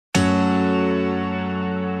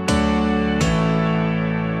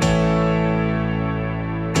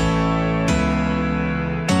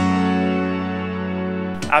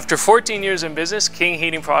After 14 years in business, King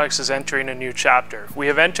Heating Products is entering a new chapter. We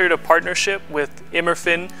have entered a partnership with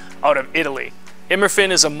Immerfin out of Italy.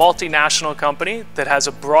 Immerfin is a multinational company that has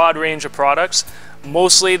a broad range of products.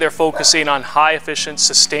 Mostly they're focusing on high efficient,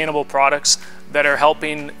 sustainable products that are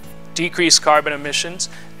helping decrease carbon emissions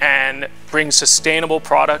and bring sustainable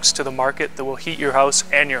products to the market that will heat your house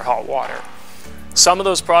and your hot water. Some of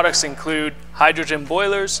those products include hydrogen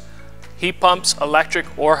boilers, heat pumps, electric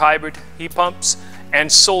or hybrid heat pumps, and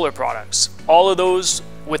solar products. All of those,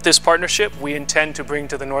 with this partnership, we intend to bring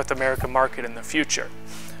to the North American market in the future.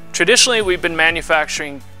 Traditionally, we've been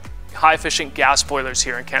manufacturing high-efficient gas boilers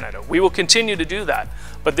here in Canada. We will continue to do that,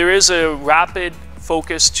 but there is a rapid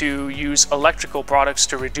focus to use electrical products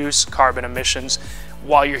to reduce carbon emissions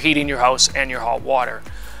while you're heating your house and your hot water.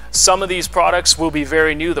 Some of these products will be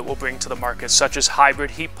very new that we'll bring to the market, such as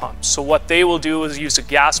hybrid heat pumps. So what they will do is use a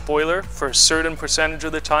gas boiler for a certain percentage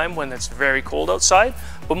of the time when it's very cold outside,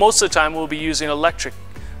 but most of the time we'll be using electric.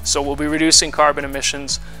 So we'll be reducing carbon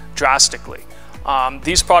emissions drastically.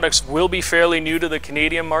 These products will be fairly new to the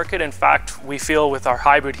Canadian market. In fact, we feel with our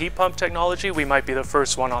hybrid heat pump technology, we might be the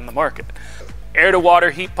first one on the market.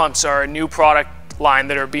 Air-to-water heat pumps are a new product line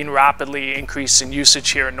that are being rapidly increased in usage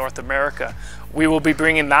here in North America. We will be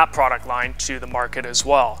bringing that product line to the market as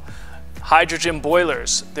well. Hydrogen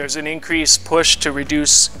boilers, there's an increased push to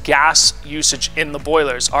reduce gas usage in the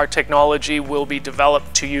boilers. Our technology will be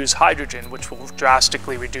developed to use hydrogen, which will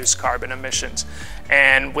drastically reduce carbon emissions.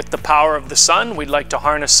 And with the power of the sun, we'd like to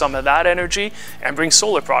harness some of that energy and bring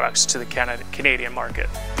solar products to the Canadian market.